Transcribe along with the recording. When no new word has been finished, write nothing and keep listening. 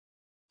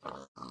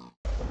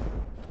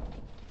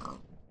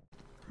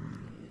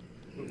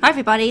Hi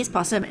everybody, it's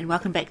Possum and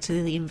welcome back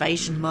to the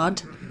Invasion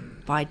mod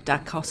by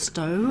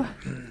Dacosto.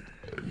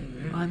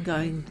 I'm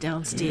going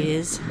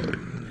downstairs.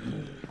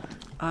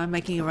 I'm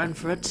making a run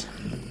for it.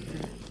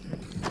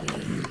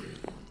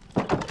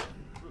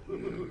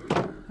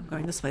 I'm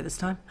going this way this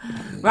time.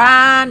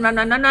 Run, run,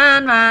 run, run,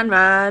 run, run,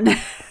 run.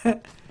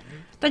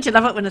 Don't you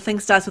love it when a thing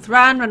starts with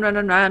run, run, run,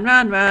 run, run,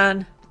 run,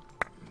 run.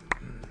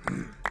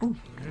 Ooh,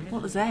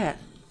 what was that?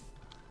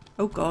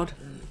 Oh god.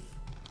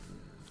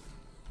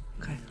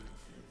 Okay.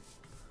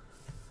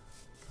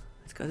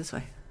 Let's go this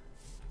way.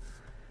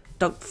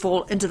 Don't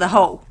fall into the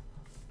hole.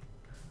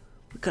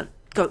 We've got to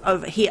go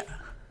over here.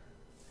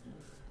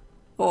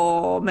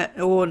 Or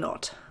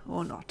not.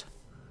 Or not.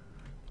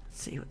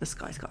 Let's see what this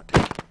guy's got.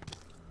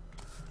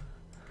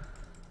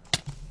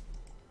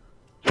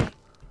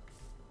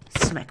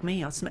 Smack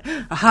me, I'll smack.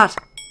 A heart!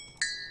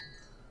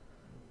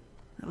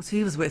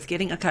 He was worth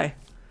getting. Okay.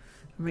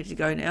 I'm ready to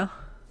go now.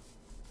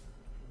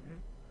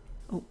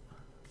 Oh.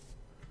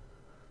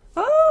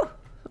 Oh!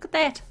 Look at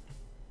that.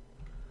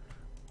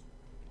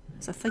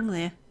 There's a thing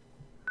there.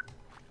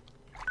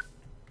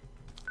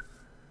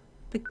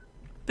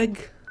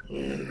 Big.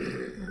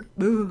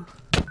 Boo.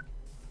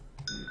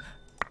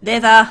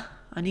 Leather.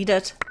 I need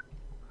it.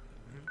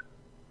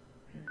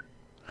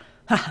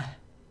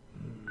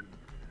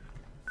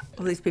 All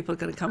these people are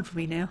going to come for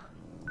me now.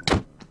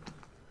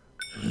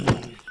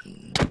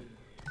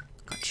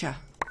 Gotcha.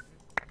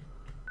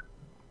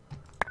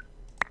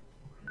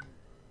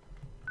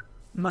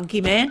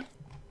 Monkey man.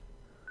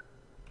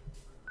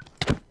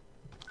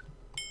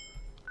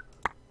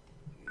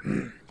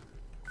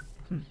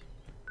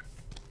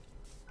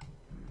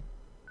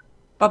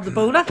 Bob the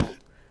Builder?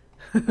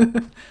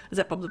 Is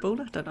that Bob the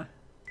Builder? Don't know.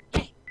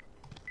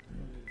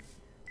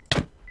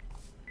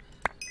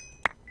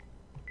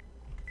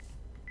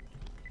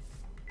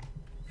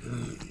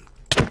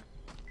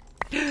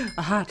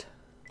 A heart.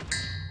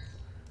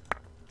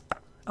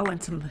 Oh,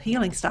 and some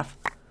healing stuff.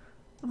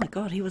 Oh my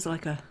god, he was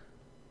like a...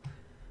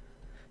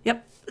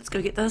 Yep, let's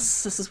go get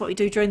this. This is what we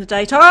do during the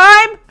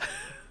daytime!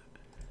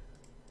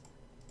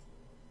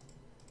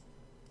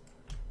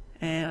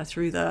 And I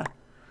threw the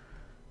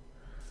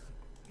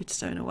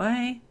redstone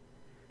away.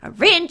 A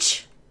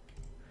wrench!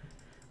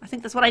 I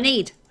think that's what I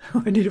need.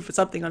 I need it for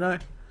something, I know.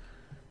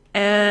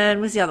 And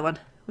where's the other one?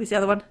 Where's the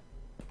other one?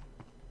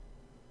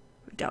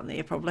 Down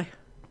there, probably.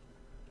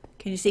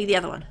 Can you see the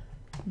other one?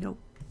 Nope.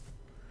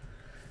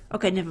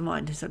 Okay, never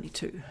mind. There's only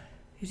two.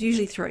 There's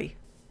usually three.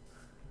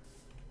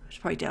 It's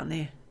probably down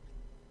there.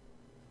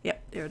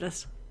 Yep, there it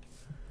is.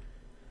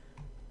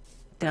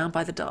 Down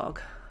by the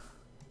dog.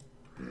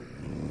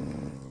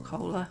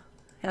 Cola.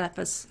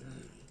 Jalapus.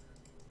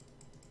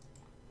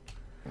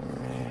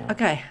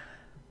 Okay.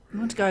 I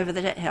want to go over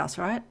to that house,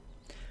 right?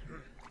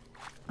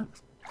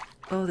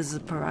 Oh, this is a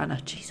piranha.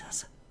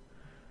 Jesus.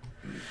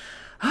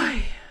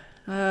 Hi.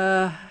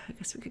 I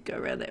guess we could go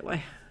around that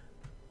way.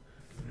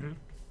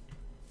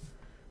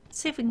 Let's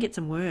see if we can get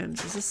some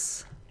worms. Is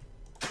this...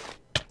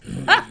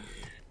 Ah!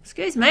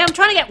 Excuse me, I'm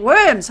trying to get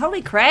worms!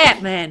 Holy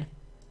crap, man!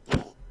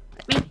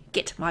 Let me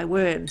get my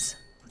worms.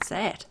 What's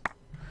that?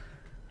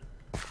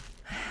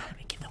 Let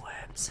me get the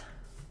worms.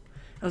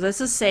 Oh, this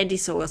is sandy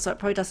soil, so it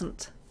probably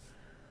doesn't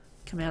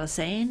come out of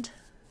sand.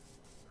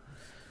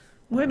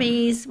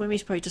 Wormies!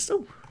 Wormies probably just...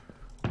 Oh!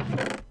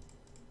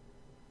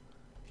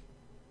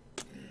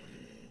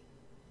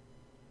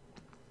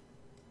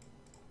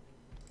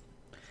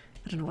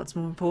 I don't know what's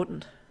more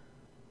important.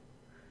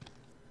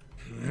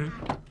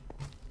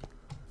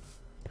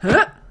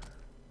 Huh?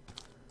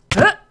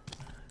 Huh?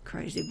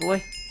 Crazy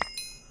boy.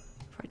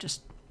 I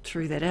just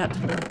threw that out.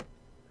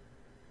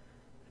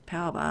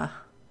 Power bar.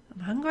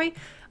 I'm hungry.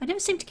 I never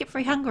seem to get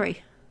very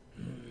hungry.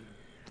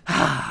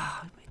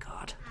 Ah, oh my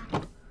god.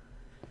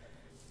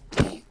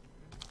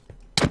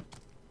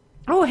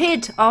 Oh,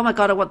 head. Oh my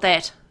god, I want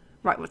that.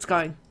 Right, what's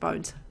going?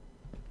 Bones.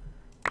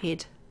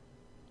 Head.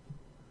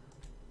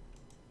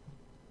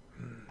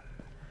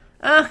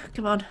 Ah,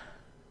 come on.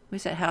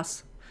 Where's that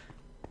house?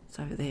 It's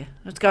over there.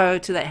 Let's go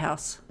to that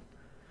house.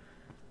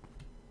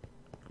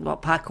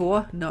 What,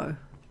 parkour? No.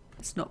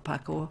 It's not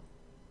parkour.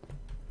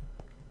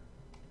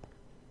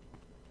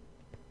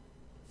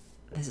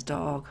 There's a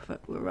dog, but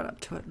we'll run up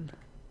to it and...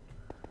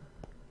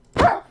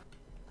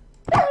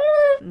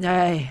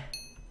 Nay.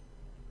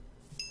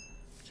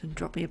 Didn't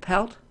drop me a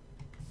pelt.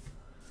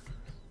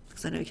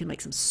 Because I know you can make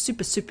some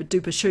super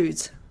duper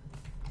shoes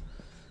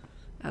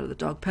out of the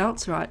dog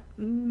pelts, right?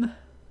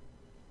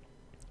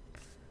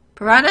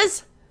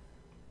 Piranhas?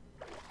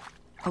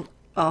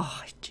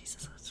 Oh,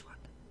 Jesus, that's fun.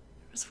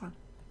 It was fun.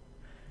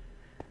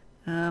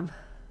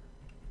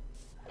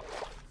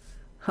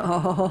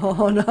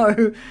 Oh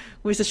no,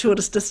 where's the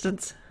shortest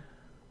distance?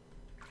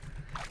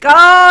 Go!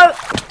 Oh!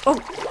 Oh,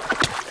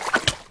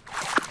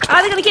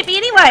 they're gonna get me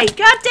anyway!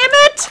 God damn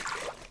it!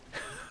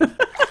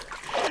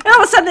 And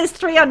all of a sudden there's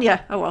three on you.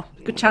 Oh well,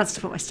 good chance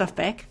to put my stuff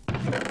back.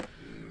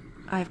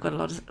 I've got a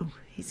lot of... Oh,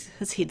 his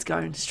head's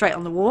going straight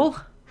on the wall.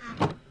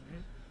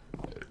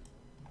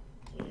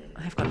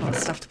 I've got a lot of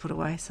stuff to put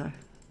away, so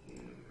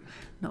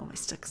not all my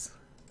sticks.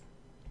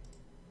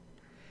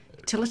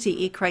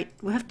 Utility air crate.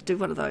 We'll have to do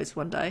one of those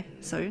one day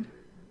soon.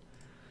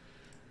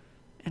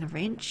 And a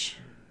wrench.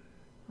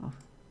 Oh.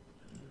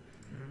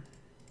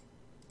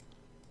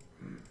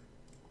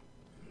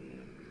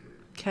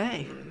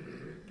 Okay.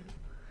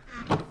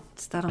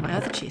 Start on my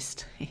other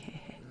chest.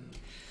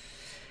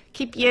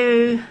 Keep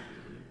you.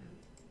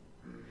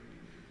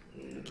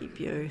 Keep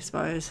you, I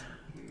suppose.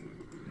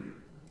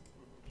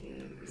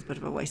 It's a bit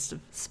of a waste of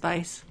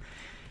space.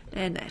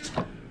 And that.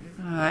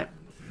 Alright.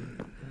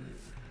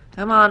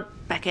 Come on,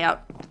 back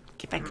out.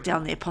 Get back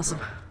down there, possum.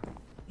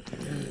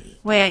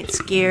 We ain't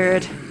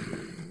scared.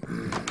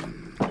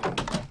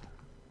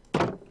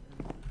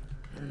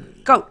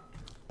 Go!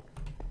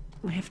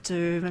 We have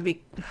to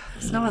maybe...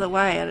 There's no other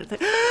way, I don't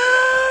think.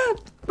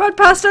 Run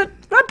past it!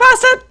 Run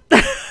past it!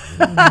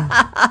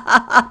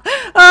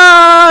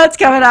 Oh, it's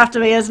coming after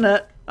me, isn't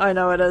it? I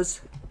know it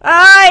is.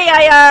 Aye,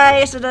 aye, aye,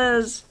 yes it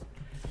is.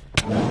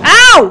 Ow!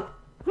 Oh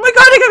my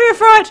god, I got me a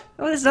fright!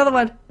 Oh, there's another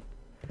one.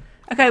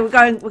 Okay, we're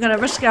gonna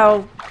risk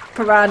our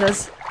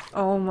piranhas.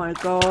 Oh my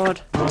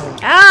god.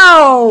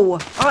 Ow!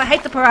 Oh, I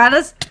hate the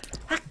piranhas.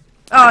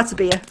 Oh, it's a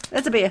bear.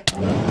 It's a bear.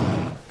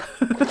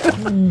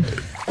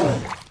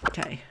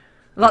 Okay.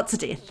 Lots of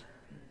death.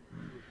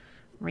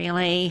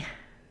 Really?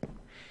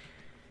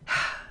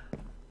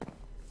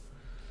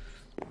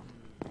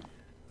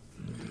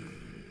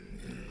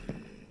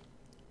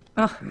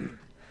 Oh.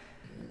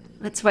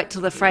 Let's wait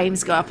till the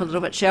frames go up a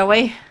little bit, shall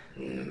we?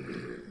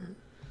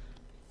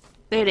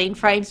 13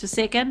 frames per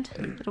second.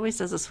 It always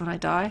does this when I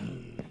die.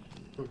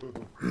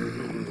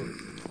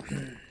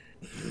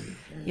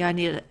 Yeah, I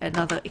need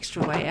another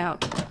extra way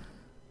out.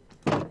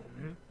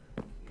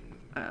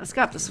 Let's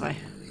go up this way.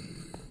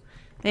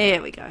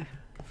 There we go.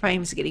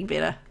 Frames are getting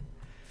better.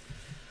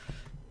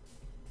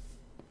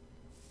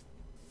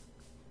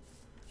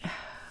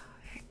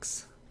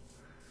 Hex.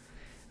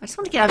 I just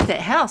want to get out of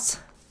that house.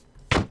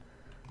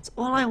 That's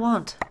all I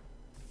want.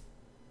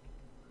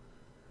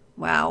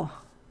 Wow.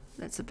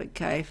 That's a big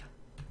cave.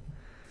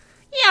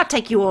 Yeah, I'll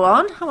take you all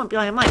on.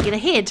 I might get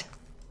ahead.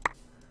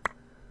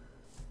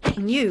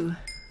 And you.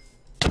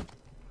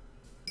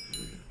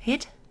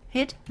 Head?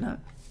 Head? No.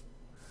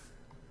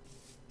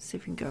 See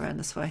if we can go around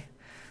this way.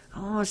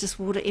 Oh, there's just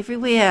water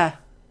everywhere.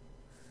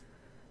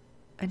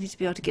 I need to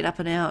be able to get up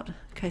and out in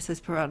case those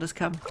piranhas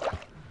come.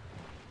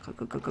 Go,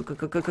 go, go, go, go,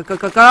 go, go, go, go,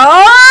 go, go.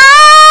 Oh!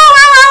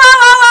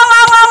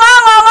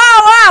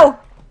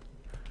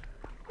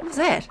 What was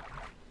that?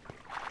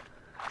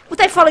 Would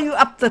they follow you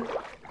up the...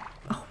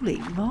 Holy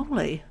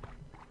moly.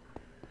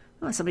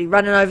 Oh, somebody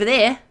running over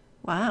there.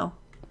 Wow.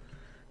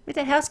 Where'd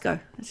that house go?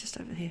 It's just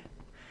over here.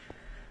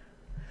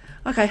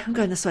 Okay, I'm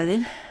going this way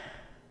then.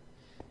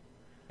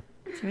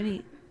 Is there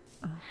any...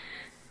 Oh.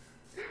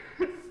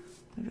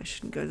 Maybe I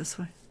shouldn't go this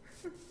way.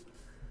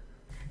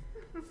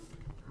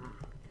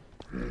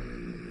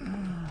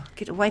 Oh,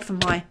 get away from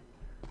my...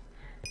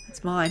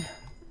 It's mine.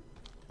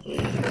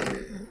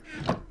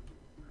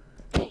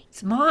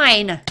 It's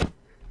mine!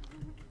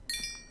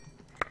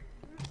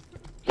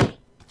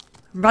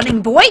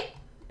 Running boy!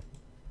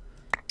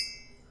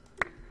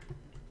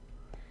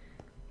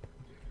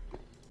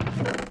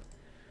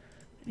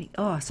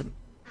 Oh, some...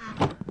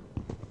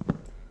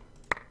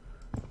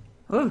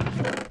 Oh!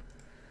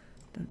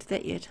 Don't do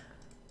that yet.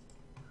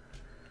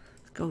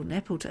 Golden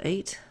apple to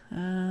eat.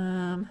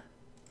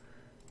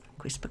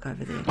 Quest book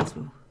over there as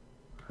well.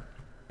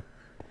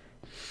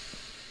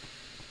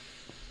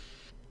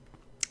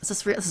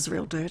 This is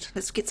real dirt.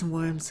 Let's get some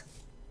worms.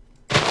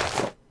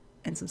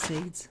 And some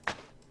seeds.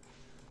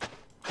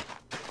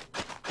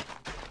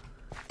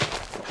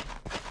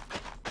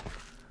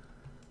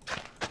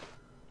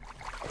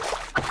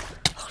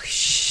 Holy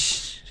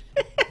shit.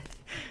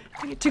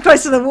 I get too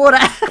close to the water.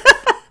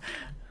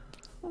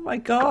 Oh my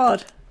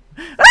god.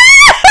 I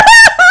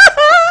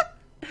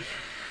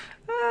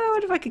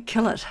wonder if I could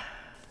kill it.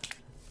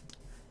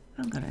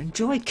 I'm going to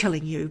enjoy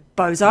killing you,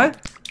 bozo.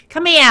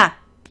 Come here.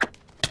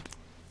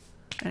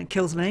 And it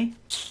kills me.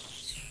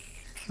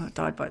 Oh, it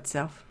died by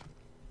itself.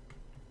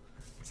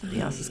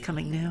 Somebody else is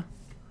coming now.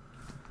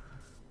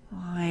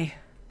 Why?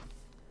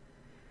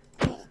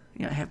 You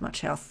don't have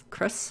much health,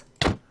 Chris.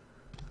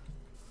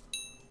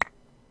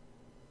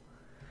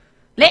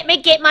 Let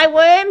me get my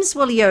worms,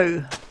 will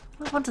you?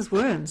 All I want is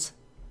worms.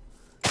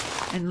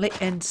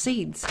 And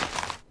seeds.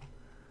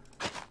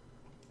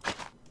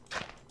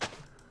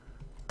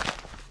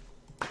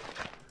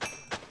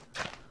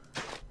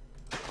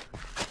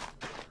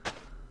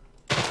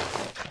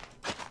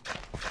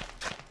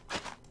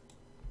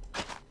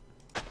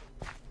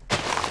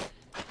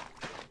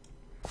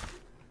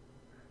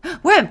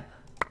 Worm!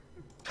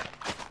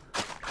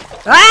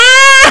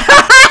 Ah!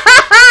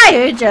 I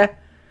heard you.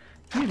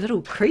 You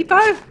little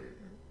creepo.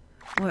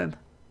 Worm.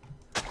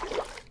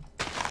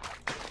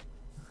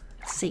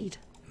 Seed.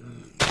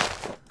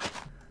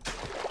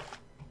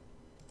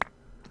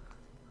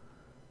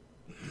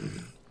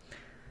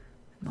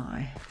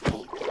 My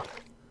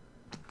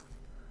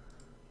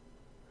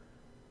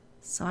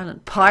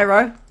silent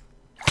pyro.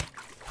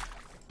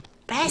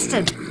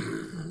 Bastard.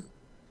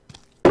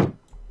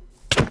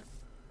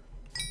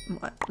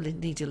 Might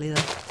need your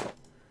leather.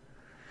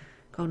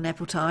 Golden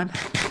apple time.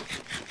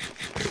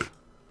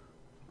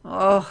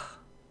 Oh.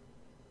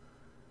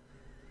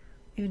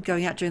 Even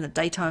going out during the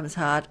daytime is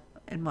hard.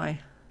 And my...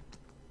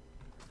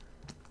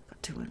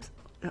 Got 2 worms.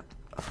 Oh.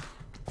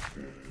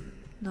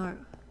 No.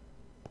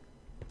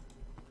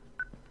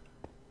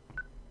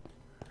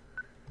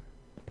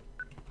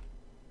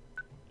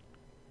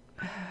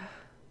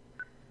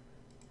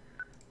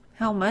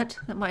 Helmet,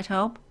 that might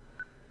help.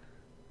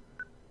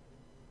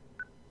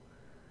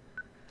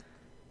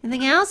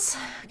 Anything else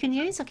I can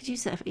use? I could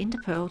use that for ender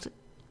pearl.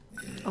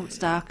 Oh, it's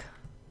dark.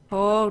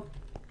 Oh,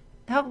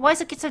 why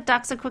does it get so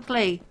dark so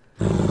quickly?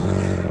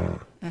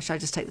 Should I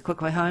just take the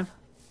quick way home?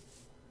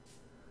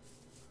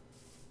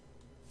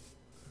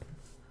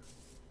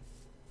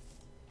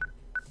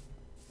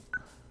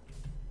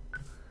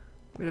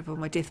 Rid of all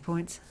my death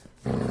points.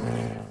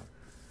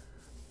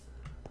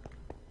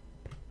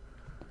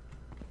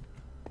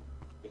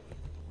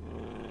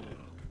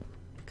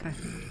 Okay.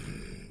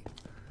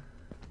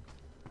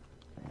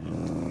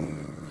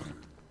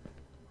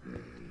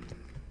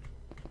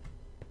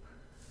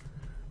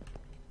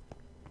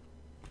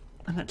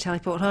 I'm going to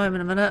teleport home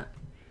in a minute.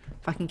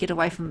 If I can get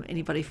away from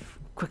anybody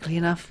quickly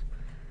enough.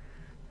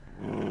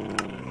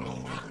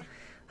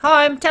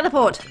 Home!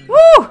 Teleport!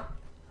 Woo!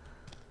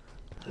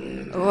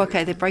 Oh,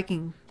 okay, they're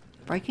breaking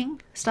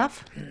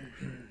stuff.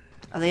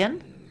 Are they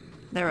in?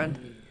 They're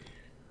in.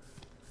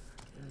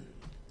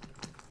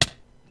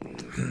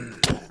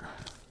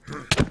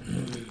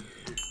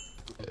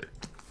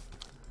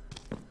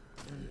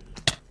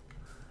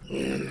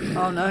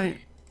 Oh no.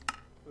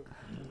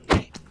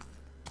 I'm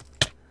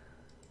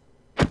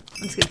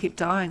just gonna keep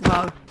dying.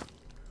 Whoa.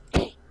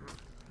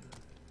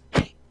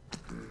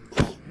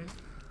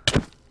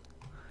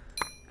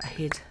 A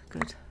head,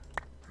 good.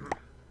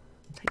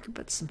 Take a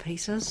bits and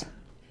pieces.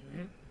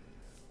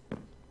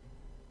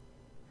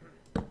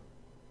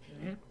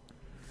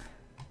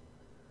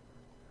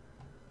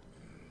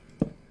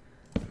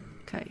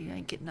 Okay, you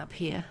ain't getting up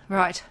here.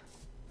 Right.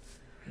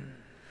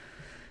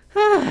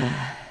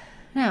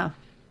 Now.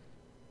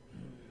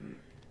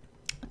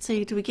 Let's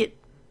see, do we get...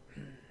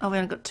 Oh, we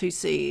only got 2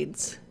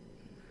 seeds.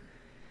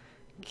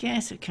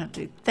 Guess we can't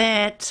do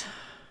that.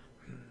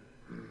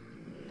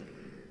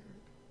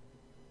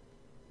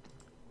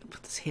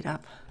 Put this head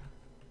up.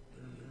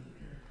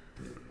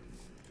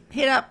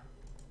 Head up!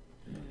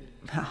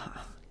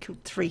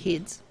 Killed 3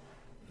 heads.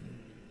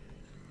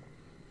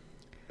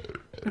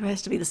 It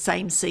has to be the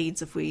same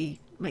seeds if we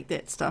make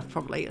that stuff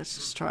properly. Let's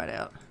just try it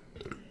out.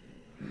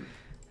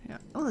 Yeah.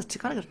 Oh, there's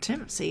kind of got a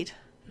turnip seed.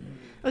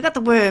 We got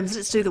the worms.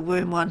 Let's do the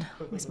worm one.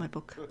 Where's my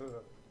book?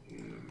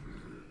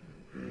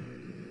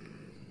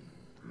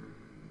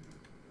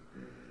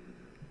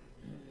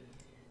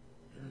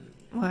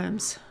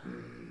 Worms.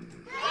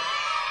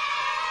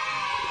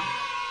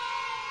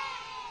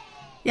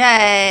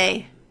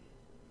 Yay!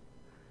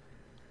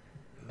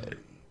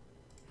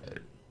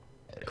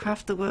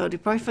 Craft the world.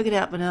 You've probably figured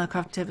out by now the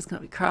crafting tab is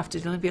going to be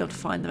crafted. You'll only be able to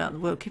find them out in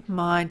the world. Keep in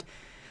mind,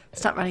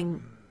 start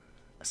running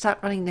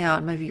now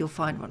and maybe you'll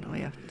find one. Oh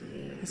yeah.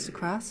 Has to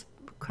craft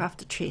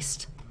a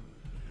chest.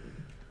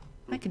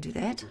 I can do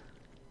that.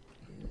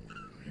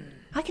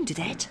 I can do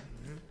that.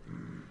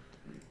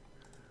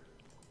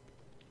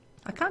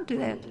 I can't do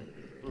that.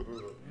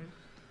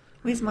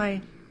 Where's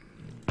my...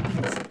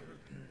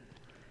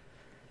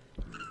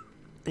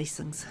 These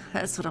things.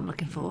 That's what I'm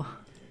looking for.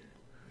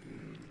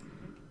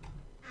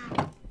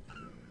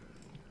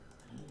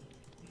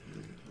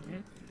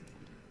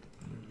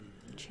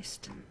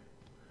 Chest.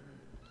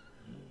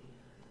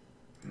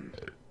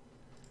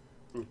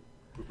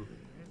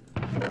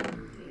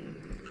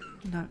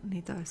 No,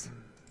 need those.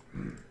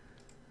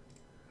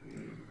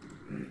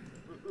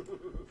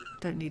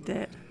 Don't need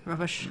that.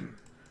 Rubbish.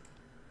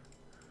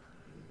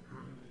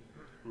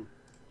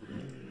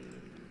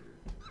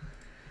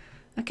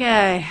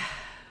 Okay.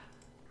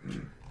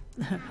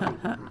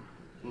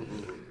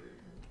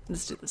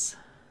 Let's do this.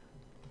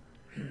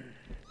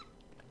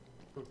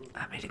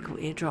 A medical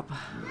airdrop.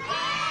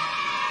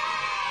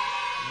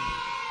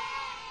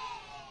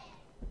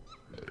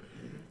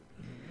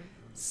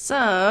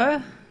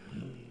 So...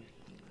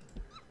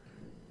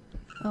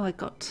 Oh, I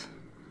got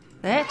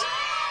that.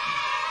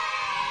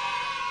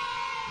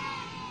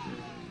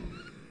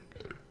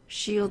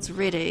 Shields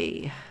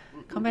ready.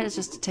 Combat is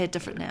just a tad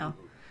different now.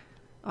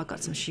 I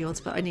got some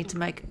shields, but I need to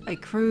make a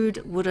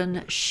crude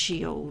wooden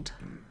shield.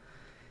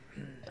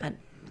 And,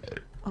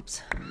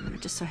 oops, I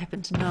just so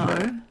happen to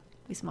know.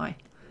 Where's my...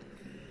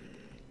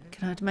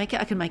 Can I make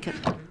it? I can make it.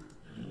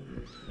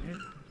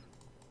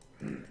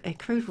 A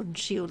crude wooden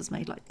shield is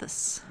made like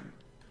this.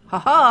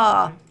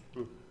 Ha-ha!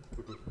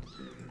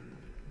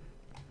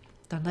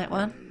 Done that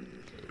one.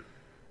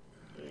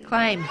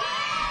 Claim.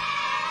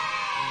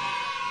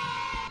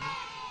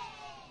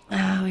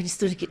 Oh, we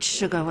just need to get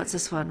sugar. What's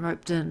this one?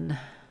 Roped in.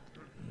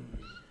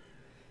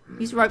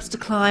 Use ropes to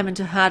climb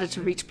into harder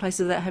to reach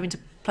places without having to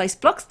place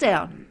blocks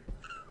down.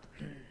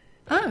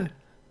 Oh.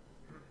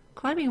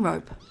 Climbing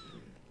rope.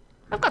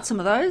 I've got some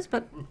of those,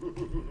 but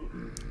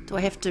do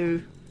I have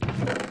to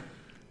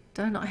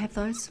Do I not have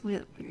those?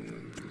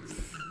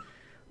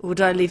 Or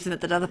did I leave them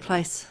at that other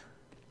place?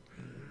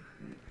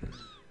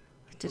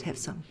 I did have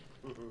some.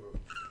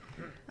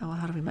 Oh,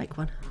 how do we make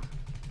one?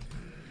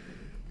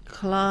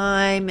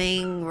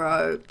 Climbing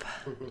rope.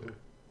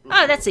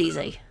 Oh, that's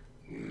easy.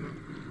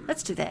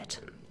 Let's do that.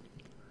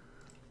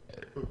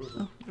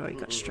 Oh, I've already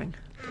got string.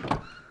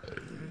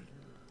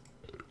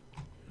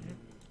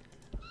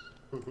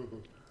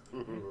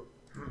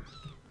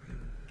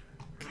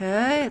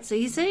 Okay, it's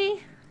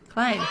easy.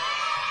 Climb.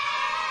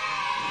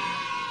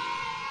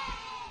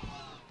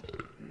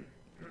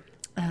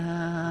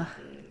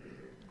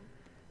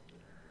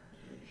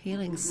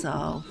 Healing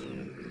salve.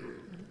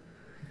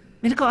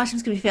 Medical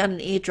items can be found in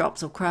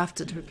airdrops or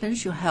crafted. To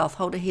replenish your health,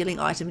 hold a healing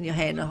item in your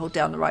hand and hold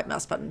down the right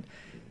mouse button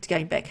to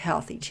gain back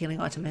health. Each healing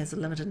item has a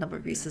limited number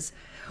of uses.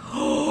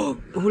 Oh,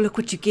 look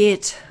what you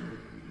get.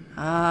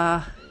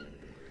 Hang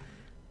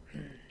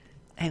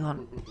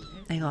on.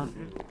 Hang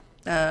on.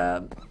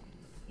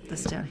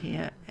 This down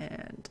here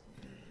and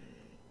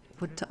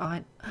wood to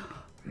iron.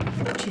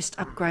 Chest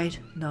upgrade.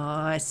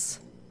 Nice.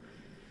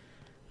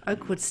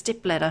 Oakwood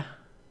step ladder.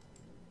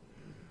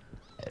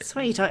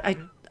 Sweet.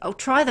 I'll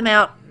try them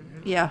out.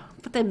 Yeah,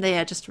 put them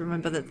there just to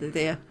remember that they're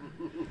there.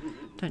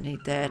 Don't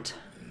need that.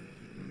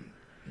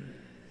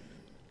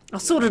 I'll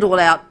sort it all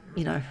out,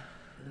 you know,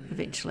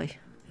 eventually.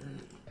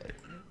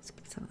 Let's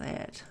get some of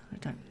that. I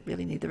don't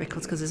really need the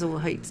records because there's all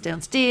heaps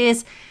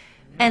downstairs.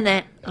 And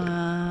that,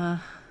 I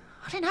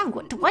don't know.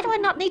 Why do I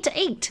not need to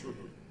eat?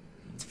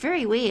 It's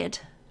very weird.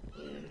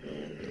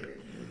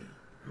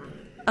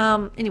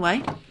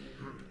 Anyway.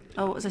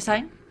 Oh, what was I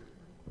saying?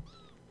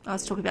 I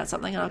was talking about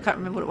something and I can't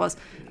remember what it was.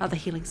 Oh, the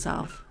healing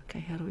salve. Okay,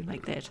 how do we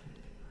make that?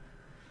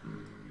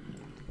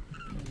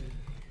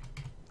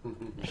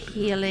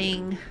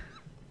 Healing.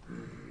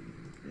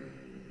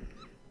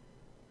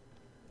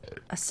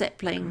 A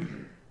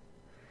sapling.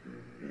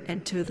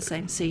 And 2 of the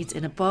same seeds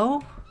in a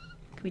bowl.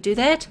 Can we do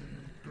that?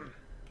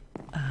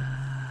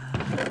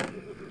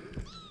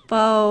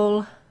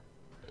 Bowl.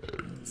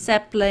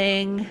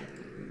 Sapling.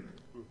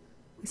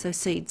 So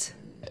seeds.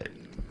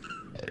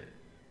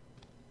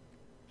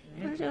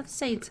 Where are the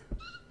seeds?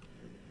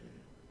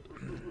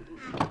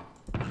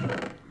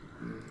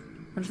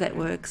 Wonder if that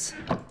works.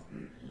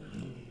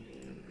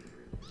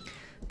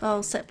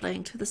 Bowl,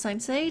 sapling, 2 of the same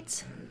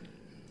seeds.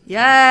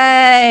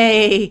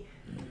 Yay!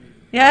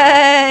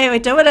 Yay! We're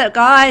doing it,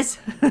 guys!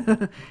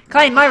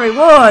 Claim my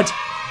reward!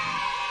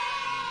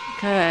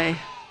 Okay.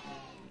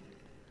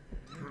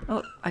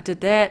 Oh, I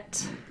did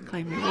that.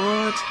 Claim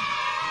reward.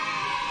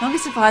 Longer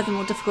survive, the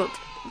more difficult.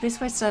 The best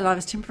way to stay alive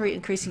is temporarily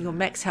increasing your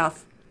max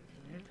health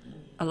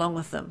along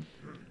with them.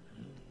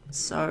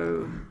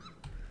 So,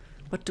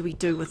 what do we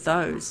do with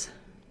those?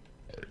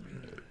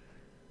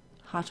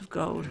 Heart of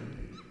gold.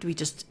 Do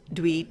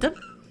we eat them?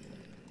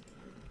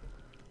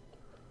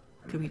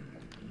 Can we...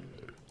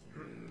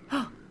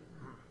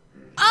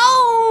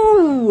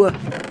 Oh!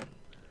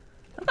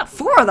 I've got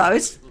 4 of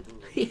those.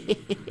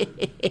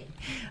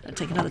 I'll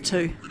take another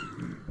 2.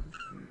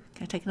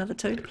 Can I take another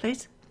 2,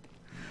 please?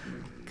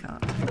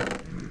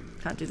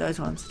 Can't do those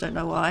ones. Don't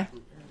know why.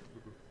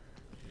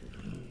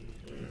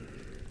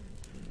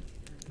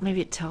 Maybe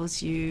it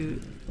tells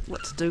you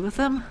what to do with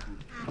them?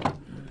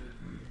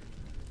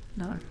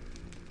 No.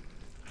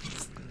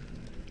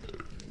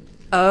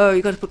 Oh,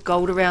 you've got to put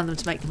gold around them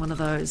to make them one of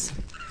those.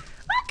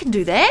 I can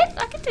do that.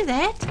 I can do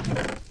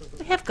that.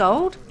 We have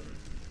gold.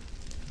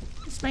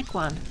 Let's make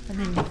one. And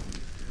then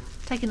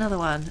take another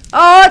one.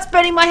 Oh, it's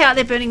burning my house.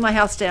 They're burning my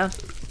house down.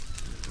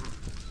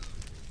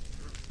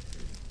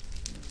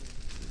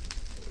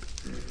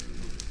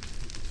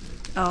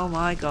 Oh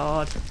my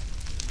god.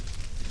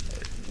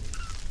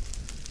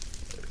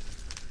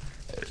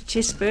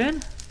 Chest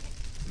burn.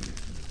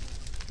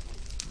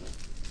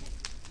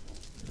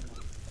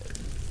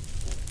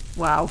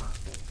 Wow.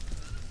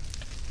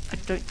 I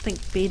don't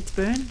think beds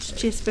burn,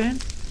 chest burn.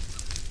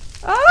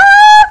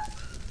 Ah!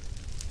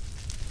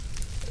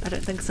 I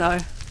don't think so.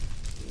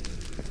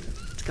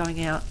 It's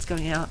going out, it's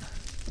going out.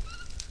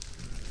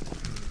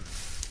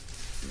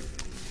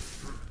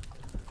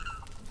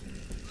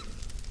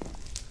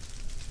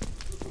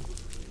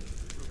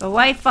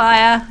 Away,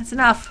 fire! It's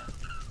enough.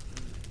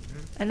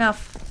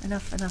 Enough.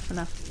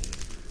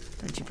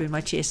 Don't you burn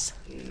my chest.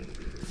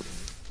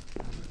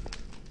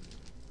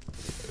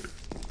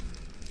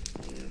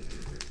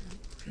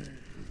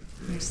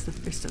 Where's the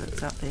rest of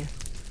it's out there?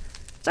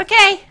 It's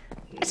okay!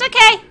 It's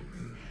okay!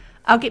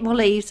 I'll get more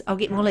leaves.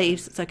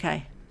 It's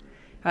okay.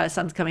 Alright, the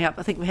sun's coming up.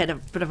 I think we had a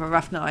bit of a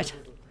rough night.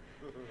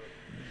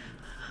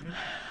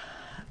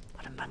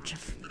 What a bunch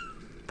of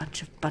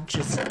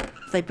bunches.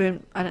 If they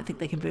burn, I don't think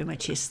they can burn my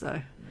chest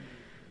though.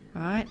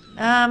 Right.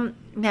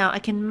 Now I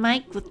can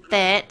make with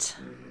that.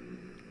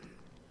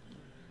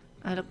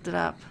 I looked it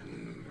up.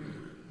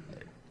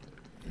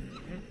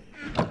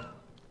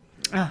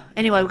 Oh,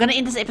 anyway, we're going to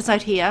end this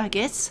episode here, I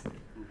guess.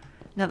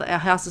 Now that our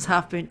house is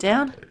half burnt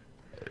down.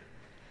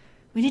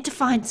 We need to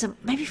find some...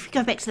 Maybe if we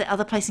go back to that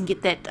other place and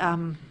get that,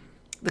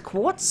 the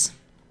quartz.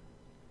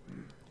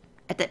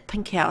 At that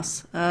pink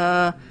house.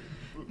 If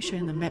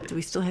Showing the map. Do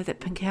we still have that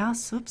pink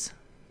house? Oops.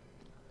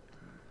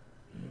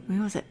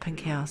 Where was that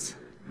pink house?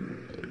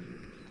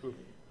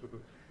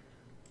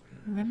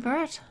 Remember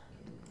it?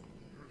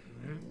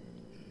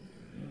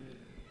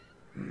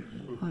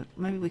 Well,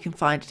 maybe we can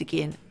find it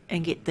again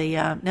and get the...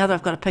 now that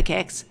I've got a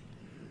pickaxe.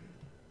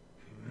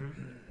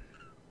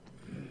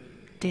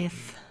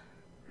 Death.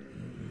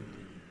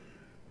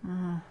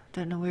 Oh,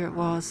 don't know where it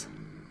was.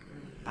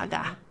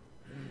 Bugger.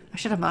 I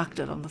should have marked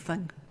it on the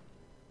thing.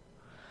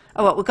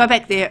 Oh well, we'll go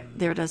back there.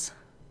 There it is.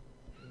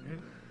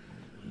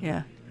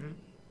 Yeah.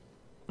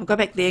 We'll go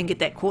back there and get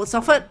that quartz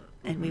off it,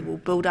 and we will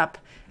build up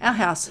our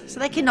house so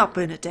they cannot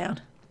burn it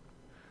down.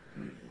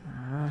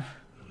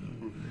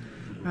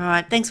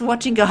 Alright, thanks for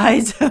watching,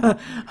 guys.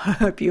 I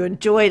hope you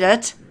enjoyed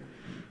it.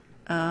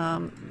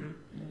 I'm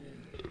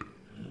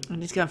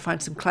just going to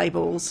find some clay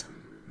balls.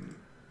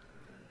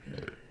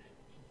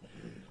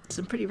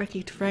 Some pretty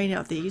rocky terrain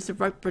out there. Use a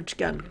rope bridge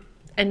gun.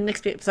 And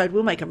next episode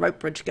we'll make a rope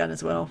bridge gun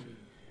as well.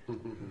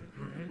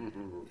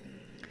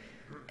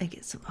 And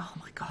get some... Oh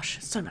my gosh,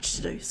 so much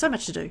to do. So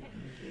much to do.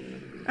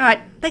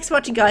 Alright, thanks for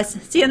watching, guys.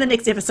 See you in the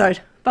next episode.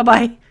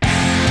 Bye-bye.